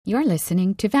You're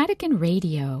listening to Vatican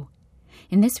Radio.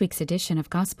 In this week's edition of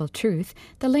Gospel Truth,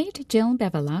 the late Jill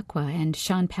Bevilacqua and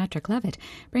Seán-Patrick Lovett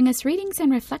bring us readings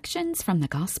and reflections from the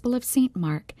Gospel of St.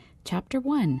 Mark, chapter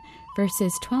 1,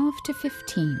 verses 12 to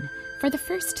 15, for the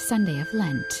first Sunday of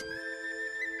Lent.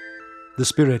 The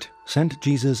Spirit sent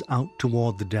Jesus out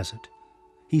toward the desert.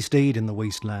 He stayed in the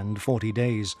wasteland 40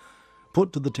 days,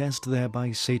 put to the test there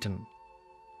by Satan.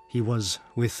 He was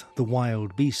with the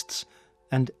wild beasts,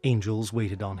 and angels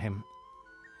waited on him.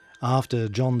 After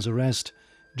John's arrest,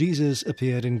 Jesus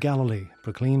appeared in Galilee,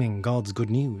 proclaiming God's good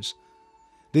news.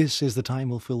 This is the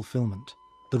time of fulfillment.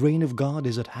 The reign of God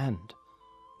is at hand.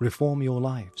 Reform your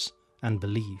lives and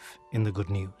believe in the good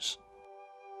news.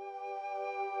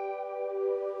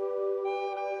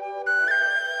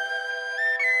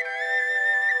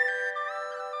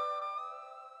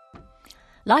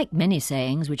 Like many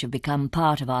sayings which have become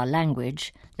part of our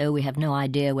language, though we have no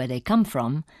idea where they come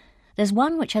from, there's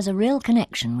one which has a real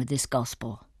connection with this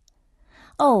gospel.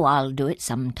 "Oh, I'll do it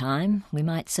sometime," we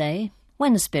might say,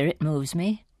 "when the Spirit moves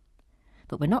me."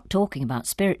 But we're not talking about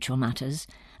spiritual matters,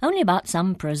 only about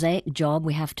some prosaic job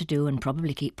we have to do and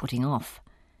probably keep putting off.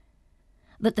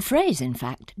 But the phrase, in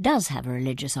fact, does have a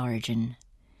religious origin.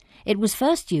 It was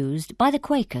first used by the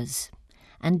Quakers,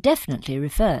 and definitely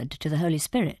referred to the Holy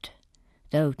Spirit,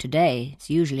 though today it's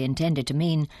usually intended to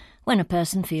mean when a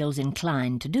person feels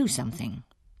inclined to do something.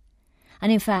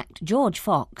 And in fact, George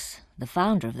Fox, the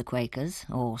founder of the Quakers,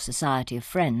 or Society of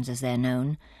Friends as they're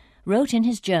known, wrote in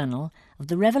his journal of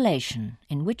the revelation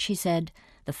in which he said,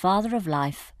 "The Father of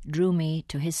life drew me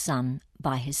to his Son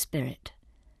by his Spirit."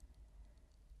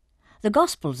 The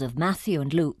Gospels of Matthew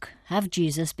and Luke have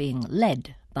Jesus being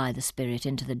led by the Spirit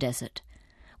into the desert,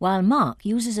 while Mark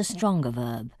uses a stronger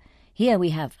verb. Here we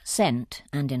have sent,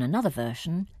 and in another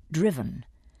version, driven.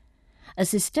 A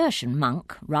Cistercian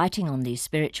monk, writing on the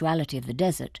spirituality of the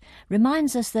desert,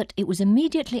 reminds us that it was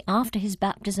immediately after his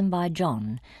baptism by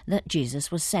John that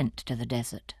Jesus was sent to the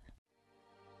desert.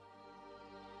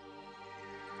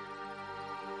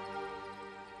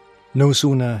 No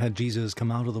sooner had Jesus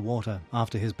come out of the water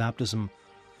after his baptism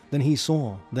than he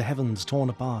saw the heavens torn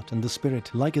apart and the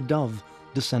Spirit, like a dove,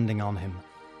 descending on him.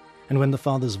 And when the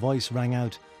Father's voice rang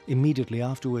out, immediately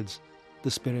afterwards,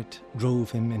 the Spirit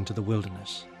drove him into the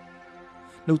wilderness.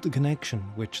 Note the connection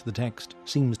which the text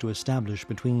seems to establish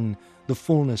between the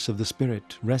fullness of the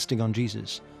Spirit resting on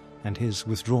Jesus and his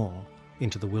withdrawal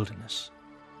into the wilderness.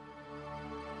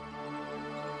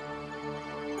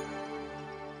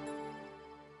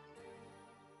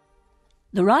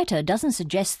 The writer doesn't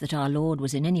suggest that our Lord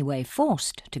was in any way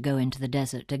forced to go into the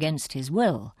desert against his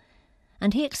will,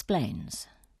 and he explains.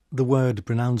 The word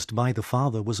pronounced by the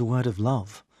Father was a word of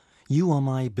love. "You are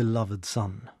my beloved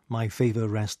Son. My favour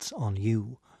rests on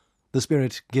you." The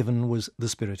Spirit given was the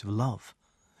Spirit of love.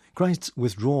 Christ's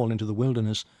withdrawal into the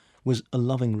wilderness was a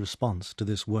loving response to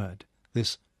this word,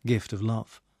 this gift of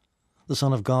love. The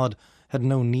Son of God had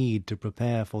no need to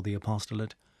prepare for the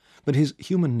apostolate, but his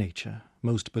human nature,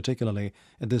 most particularly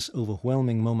at this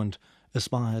overwhelming moment,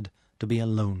 aspired to be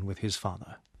alone with his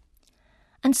Father.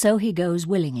 And so he goes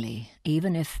willingly,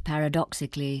 even if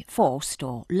paradoxically forced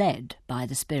or led by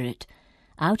the Spirit,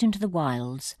 out into the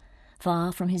wilds,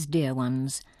 far from his dear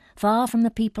ones, far from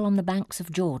the people on the banks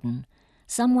of Jordan,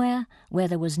 somewhere where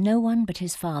there was no one but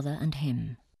his Father and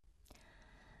him.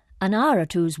 An hour or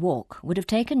two's walk would have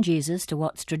taken Jesus to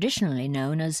what's traditionally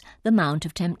known as the Mount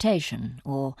of Temptation,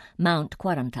 or Mount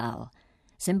Quarantal,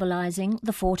 symbolizing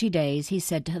the 40 days he's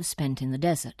said to have spent in the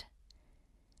desert.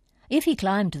 If he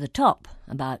climbed to the top,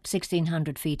 about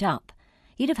 1,600 feet up,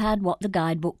 he'd have had what the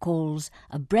guidebook calls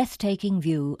a breathtaking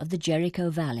view of the Jericho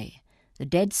Valley, the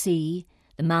Dead Sea,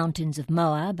 the mountains of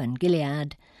Moab and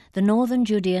Gilead, the northern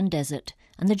Judean desert,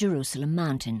 and the Jerusalem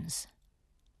mountains.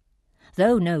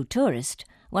 Though no tourist,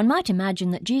 one might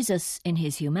imagine that Jesus, in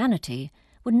his humanity,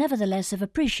 would nevertheless have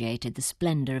appreciated the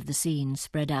splendour of the scene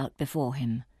spread out before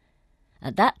him.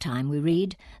 At that time, we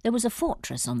read, there was a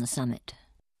fortress on the summit.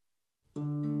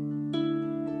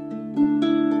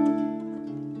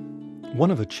 One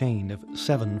of a chain of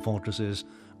 7 fortresses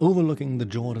overlooking the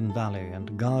Jordan Valley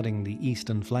and guarding the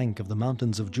eastern flank of the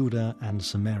mountains of Judah and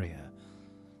Samaria.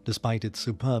 Despite its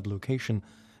superb location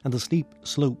and the steep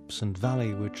slopes and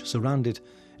valley which surround it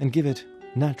and give it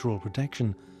natural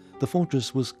protection, the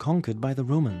fortress was conquered by the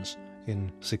Romans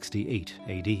in 68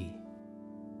 AD.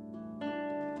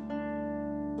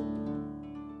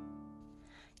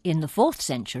 In the 4th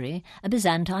century, a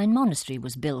Byzantine monastery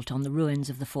was built on the ruins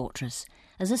of the fortress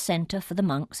as a centre for the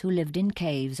monks who lived in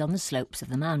caves on the slopes of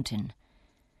the mountain.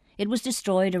 It was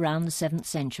destroyed around the 7th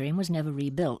century and was never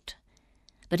rebuilt.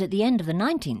 but at the end of the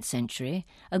 19th century,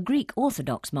 a Greek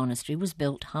Orthodox monastery was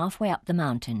built halfway up the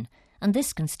mountain, and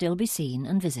this can still be seen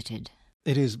and visited.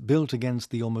 It is built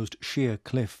against the almost sheer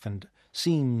cliff and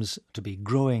seems to be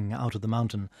growing out of the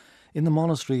mountain. In the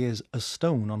monastery is a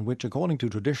stone on which, according to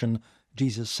tradition,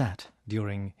 Jesus sat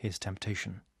during his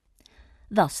temptation.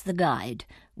 Thus the guide,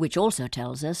 which also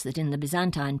tells us that in the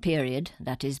Byzantine period,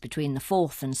 that is between the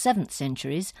 4th and 7th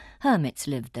centuries, hermits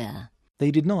lived there. They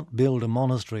did not build a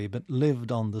monastery, but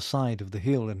lived on the side of the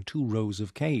hill in 2 rows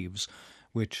of caves,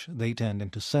 which they turned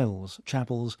into cells,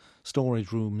 chapels,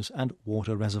 storage rooms, and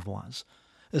water reservoirs.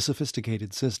 A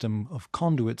sophisticated system of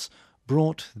conduits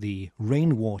brought the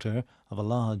rainwater of a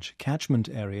large catchment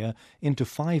area into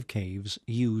 5 caves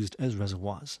used as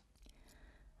reservoirs.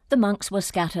 The monks were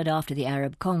scattered after the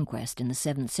Arab conquest in the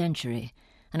 7th century,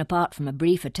 and apart from a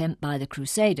brief attempt by the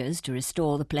Crusaders to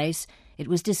restore the place, it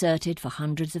was deserted for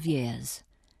hundreds of years.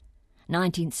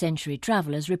 19th century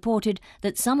travellers reported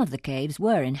that some of the caves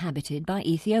were inhabited by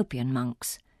Ethiopian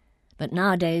monks, but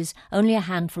nowadays only a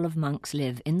handful of monks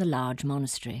live in the large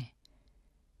monastery.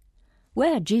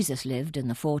 Where Jesus lived in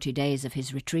the 40 days of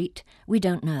his retreat, we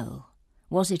don't know.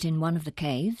 Was it in one of the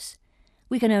caves?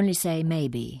 We can only say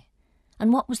maybe.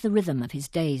 And what was the rhythm of his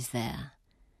days there?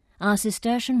 Our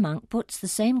Cistercian monk puts the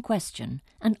same question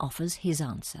and offers his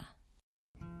answer.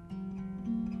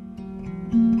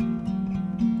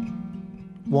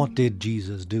 What did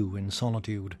Jesus do in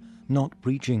solitude? Not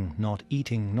preaching, not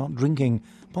eating, not drinking,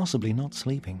 possibly not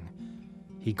sleeping.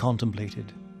 He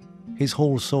contemplated. His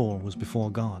whole soul was before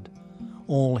God,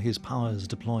 all his powers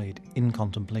deployed in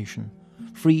contemplation,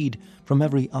 freed from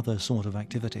every other sort of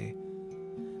activity.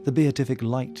 The beatific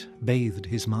light bathed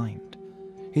his mind.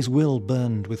 His will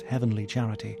burned with heavenly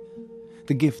charity.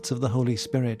 The gifts of the Holy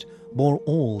Spirit bore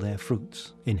all their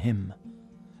fruits in him.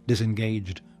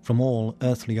 Disengaged from all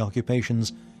earthly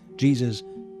occupations, Jesus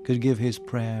could give his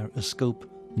prayer a scope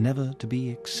never to be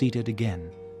exceeded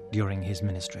again during his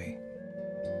ministry.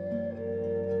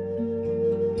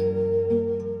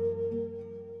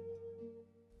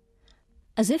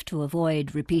 As if to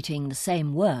avoid repeating the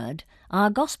same word, our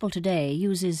Gospel today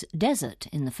uses desert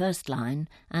in the first line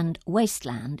and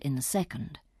wasteland in the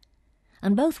second.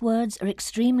 And both words are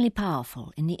extremely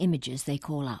powerful in the images they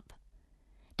call up.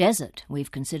 Desert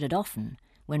we've considered often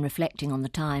when reflecting on the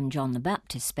time John the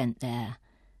Baptist spent there.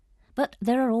 But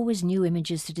there are always new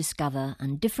images to discover,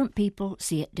 and different people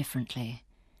see it differently.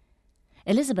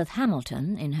 Elizabeth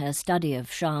Hamilton, in her study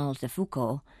of Charles de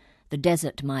Foucault, The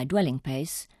Desert, My Dwelling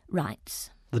Place, writes,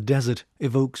 "The desert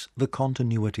evokes the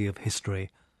continuity of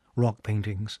history, rock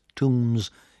paintings,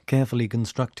 tombs, carefully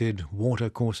constructed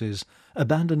watercourses,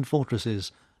 abandoned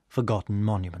fortresses, forgotten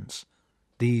monuments.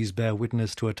 These bear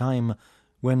witness to a time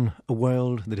when a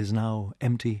world that is now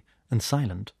empty and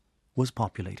silent was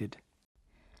populated."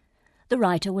 The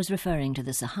writer was referring to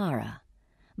the Sahara,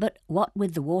 but what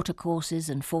with the watercourses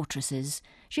and fortresses,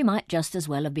 she might just as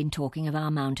well have been talking of our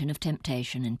mountain of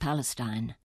temptation in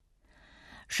Palestine.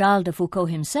 Charles de Foucault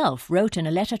himself wrote in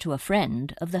a letter to a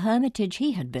friend of the hermitage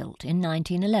he had built in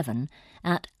 1911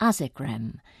 at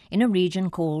Azekrem, in a region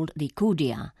called the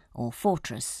Koudia, or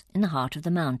fortress, in the heart of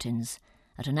the mountains,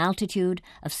 at an altitude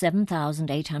of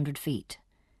 7,800 feet.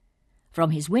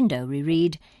 From his window, we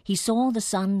read, he saw the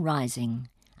sun rising,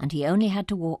 and he only had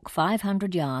to walk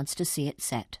 500 yards to see it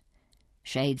set.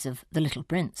 Shades of The Little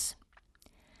Prince.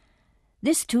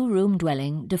 This 2-room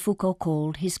dwelling de Foucault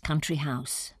called his country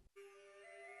house.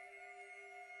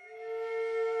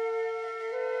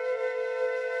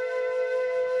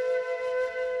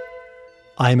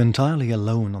 I am entirely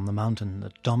alone on the mountain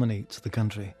that dominates the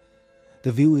country.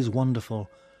 The view is wonderful.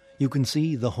 You can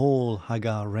see the whole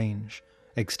Hagar range,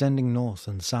 extending north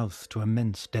and south to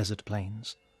immense desert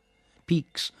plains.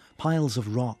 Peaks, piles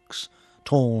of rocks,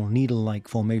 tall needle-like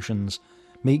formations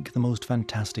make the most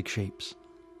fantastic shapes.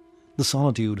 The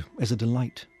solitude is a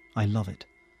delight. I love it.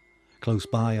 Close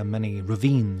by are many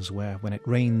ravines where, when it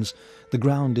rains, the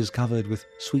ground is covered with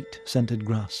sweet-scented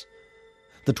grass.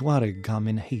 The Tuareg come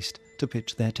in haste to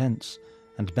pitch their tents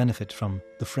and benefit from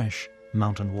the fresh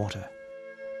mountain water.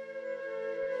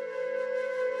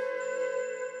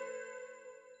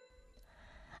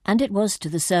 And it was to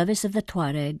the service of the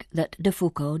Tuareg that de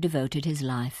Foucault devoted his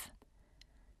life.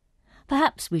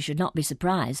 Perhaps we should not be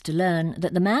surprised to learn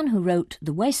that the man who wrote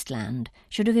The Wasteland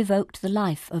should have evoked the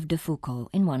life of de Foucault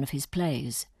in one of his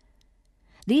plays.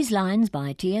 These lines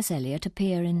by T.S. Eliot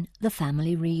appear in The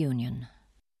Family Reunion.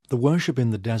 The worship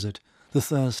in the desert, the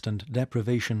thirst and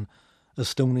deprivation, a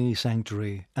stony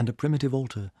sanctuary and a primitive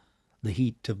altar, the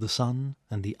heat of the sun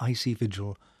and the icy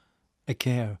vigil, a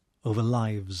care over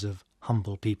lives of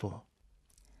humble people.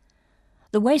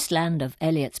 The wasteland of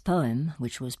Eliot's poem,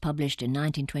 which was published in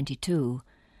 1922,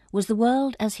 was the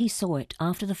world as he saw it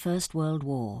after the First World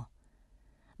War.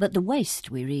 But the waste,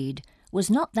 we read, was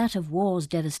not that of war's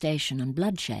devastation and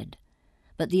bloodshed,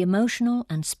 but the emotional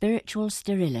and spiritual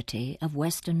sterility of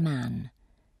Western man.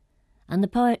 And the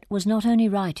poet was not only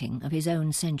writing of his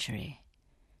own century.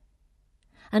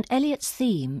 And Eliot's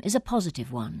theme is a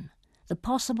positive one, the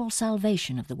possible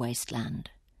salvation of the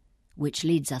wasteland, which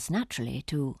leads us naturally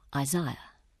to Isaiah.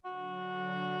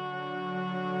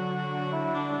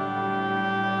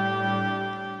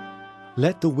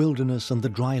 Let the wilderness and the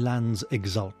dry lands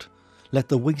exult. Let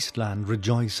the wasteland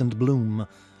rejoice and bloom.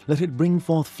 Let it bring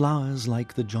forth flowers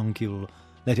like the jonquil.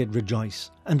 Let it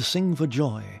rejoice and sing for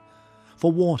joy.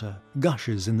 For water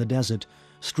gushes in the desert,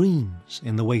 streams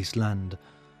in the wasteland.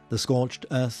 The scorched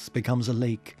earth becomes a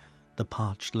lake, the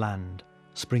parched land,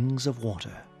 springs of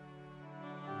water.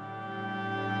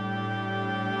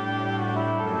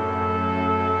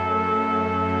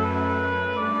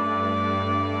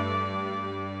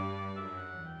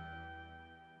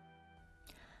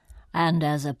 And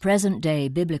as a present-day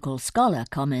biblical scholar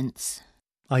comments,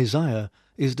 Isaiah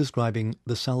is describing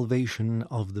the salvation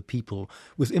of the people,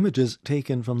 with images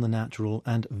taken from the natural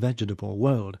and vegetable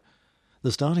world.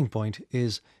 The starting point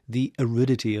is the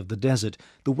aridity of the desert,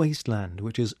 the wasteland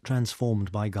which is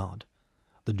transformed by God.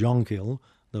 The jonquil,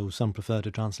 though some prefer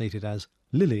to translate it as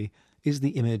lily, is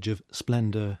the image of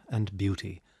splendour and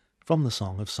beauty, from the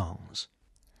Song of Songs.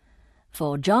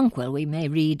 For jonquil we may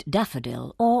read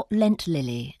daffodil, or Lent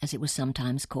lily, as it was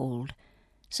sometimes called.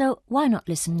 So why not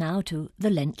listen now to The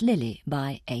Lent Lily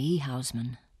by A.E.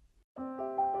 Housman.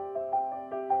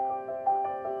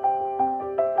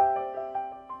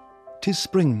 "'Tis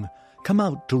spring, come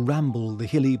out to ramble the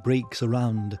hilly brakes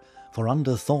around, for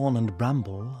under thorn and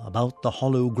bramble, about the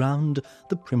hollow ground,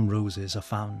 the primroses are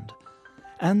found.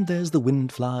 And there's the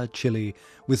windflower chilly,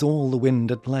 with all the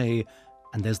wind at play,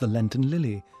 and there's the Lenten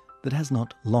lily, that has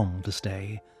not long to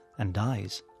stay, and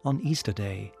dies on Easter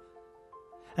Day.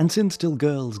 And since still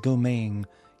girls go maying,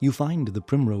 you find the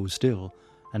primrose still,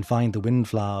 and find the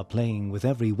windflower playing with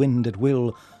every wind at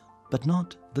will, but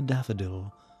not the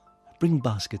daffodil. Bring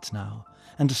baskets now,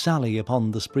 and sally upon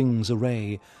the spring's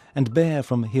array, and bear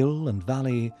from hill and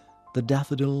valley the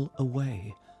daffodil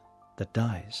away, that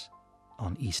dies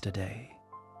on Easter Day."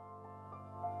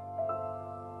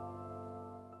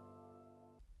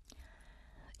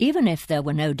 Even if there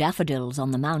were no daffodils on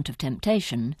the Mount of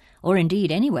Temptation, or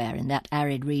indeed anywhere in that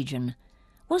arid region,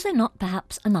 was there not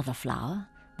perhaps another flower,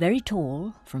 very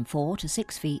tall, from 4 to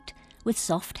 6 feet, with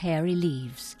soft hairy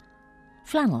leaves?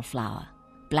 Flannel flower,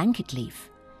 blanket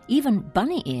leaf, even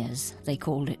bunny ears, they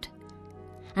called it.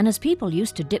 And as people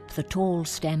used to dip the tall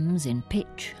stems in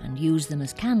pitch and use them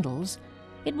as candles,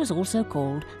 it was also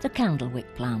called the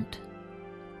candlewick plant.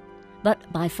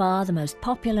 But by far the most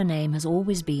popular name has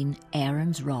always been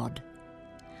Aaron's rod.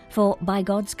 For by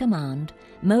God's command,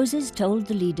 Moses told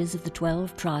the leaders of the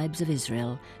 12 tribes of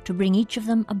Israel to bring each of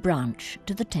them a branch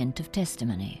to the tent of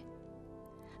testimony.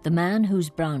 The man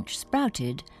whose branch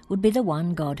sprouted would be the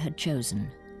one God had chosen.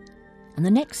 And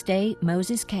the next day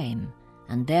Moses came,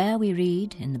 and there we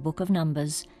read in the book of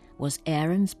Numbers was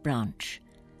Aaron's branch,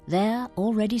 there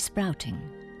already sprouting.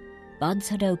 Buds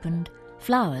had opened,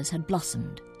 flowers had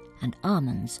blossomed, and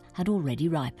almonds had already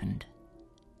ripened.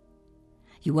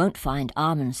 You won't find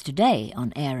almonds today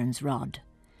on Aaron's rod,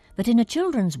 but in a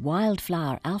children's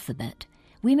wildflower alphabet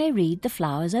we may read the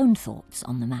flower's own thoughts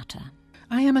on the matter.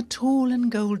 "I am a tall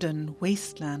and golden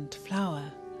wasteland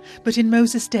flower, but in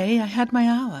Moses' day I had my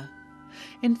hour.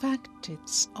 In fact,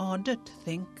 it's odd to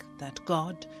think that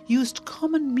God used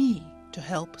common me to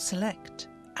help select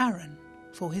Aaron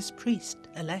for his priest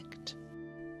elect."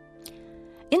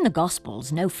 In the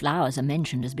Gospels, no flowers are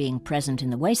mentioned as being present in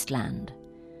the wasteland.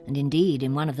 And indeed,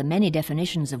 in one of the many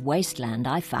definitions of wasteland,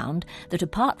 I found that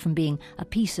apart from being a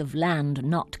piece of land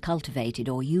not cultivated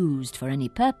or used for any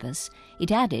purpose,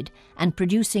 it added, and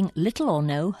producing little or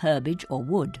no herbage or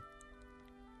wood.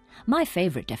 My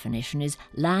favourite definition is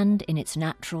land in its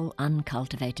natural,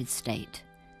 uncultivated state.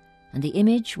 And the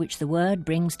image which the word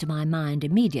brings to my mind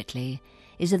immediately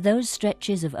is of those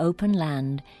stretches of open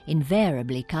land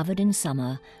invariably covered in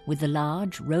summer with the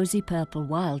large rosy-purple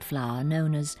wildflower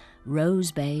known as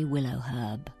Rose Bay willow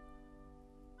herb.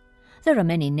 There are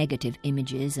many negative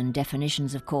images and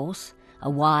definitions, of course,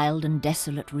 a wild and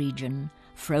desolate region,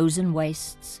 frozen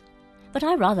wastes, but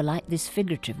I rather like this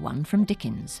figurative one from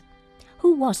Dickens.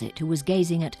 Who was it who was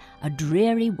gazing at a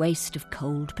dreary waste of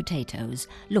cold potatoes,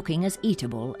 looking as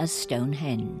eatable as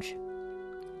Stonehenge?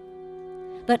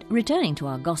 But returning to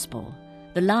our Gospel,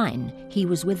 The line, "He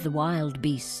was with the wild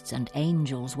beasts and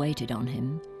angels waited on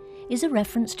him," is a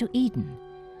reference to Eden,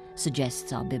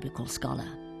 suggests our biblical scholar.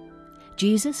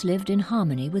 Jesus lived in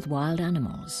harmony with wild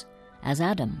animals, as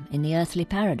Adam in the earthly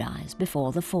paradise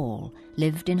before the fall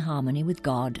lived in harmony with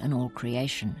God and all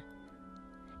creation.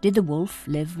 Did the wolf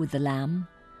live with the lamb,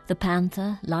 the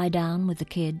panther lie down with the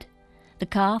kid, the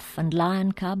calf and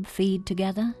lion cub feed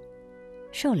together?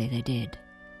 Surely they did.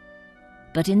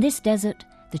 But in this desert,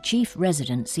 the chief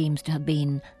resident seems to have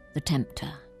been the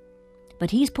tempter.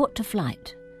 But he's put to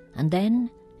flight, and then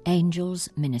angels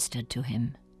ministered to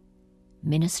him.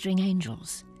 Ministering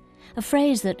angels, a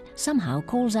phrase that somehow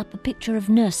calls up a picture of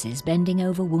nurses bending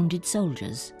over wounded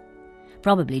soldiers,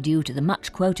 probably due to the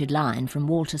much-quoted line from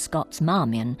Walter Scott's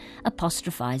Marmion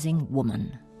apostrophising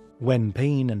woman. When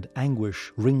pain and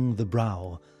anguish wring the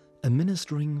brow, a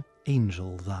ministering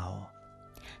angel thou.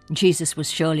 Jesus was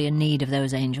surely in need of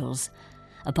those angels.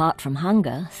 Apart from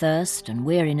hunger, thirst and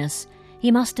weariness,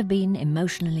 he must have been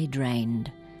emotionally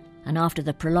drained, and after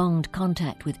the prolonged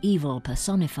contact with evil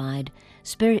personified,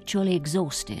 spiritually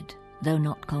exhausted, though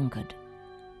not conquered.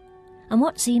 And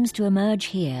what seems to emerge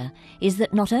here is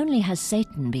that not only has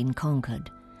Satan been conquered,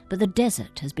 but the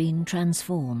desert has been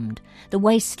transformed, the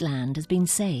wasteland has been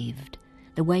saved,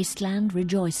 the wasteland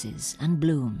rejoices and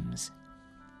blooms.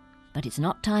 But it's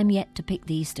not time yet to pick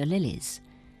the Easter lilies,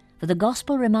 for the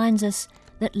Gospel reminds us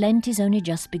that Lent is only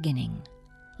just beginning.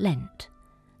 Lent,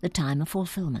 the time of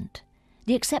fulfilment,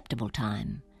 the acceptable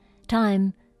time,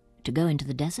 time to go into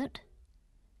the desert.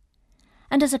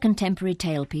 And as a contemporary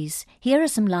talepiece, here are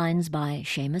some lines by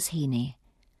Seamus Heaney.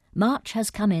 March has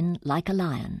come in like a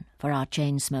lion for our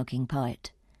chain-smoking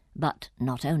poet, but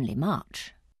not only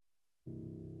March.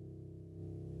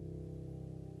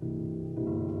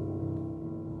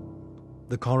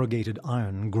 The corrugated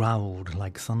iron growled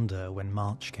like thunder when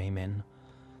March came in.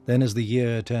 Then as the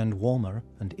year turned warmer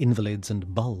and invalids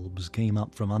and bulbs came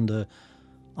up from under,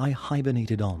 I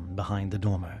hibernated on behind the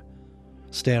dormer,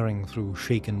 staring through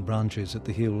shaken branches at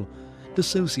the hill,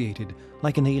 dissociated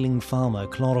like an ailing farmer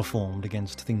chloroformed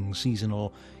against things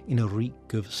seasonal in a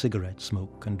reek of cigarette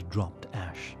smoke and dropped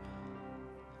ash.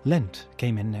 Lent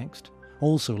came in next,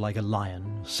 also like a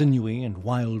lion, sinewy and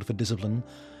wild for discipline,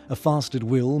 a fasted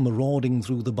will marauding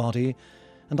through the body,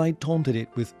 and I taunted it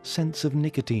with scents of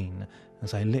nicotine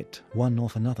as I lit one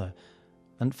off another,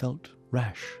 and felt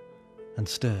rash and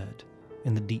stirred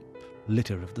in the deep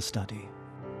litter of the study.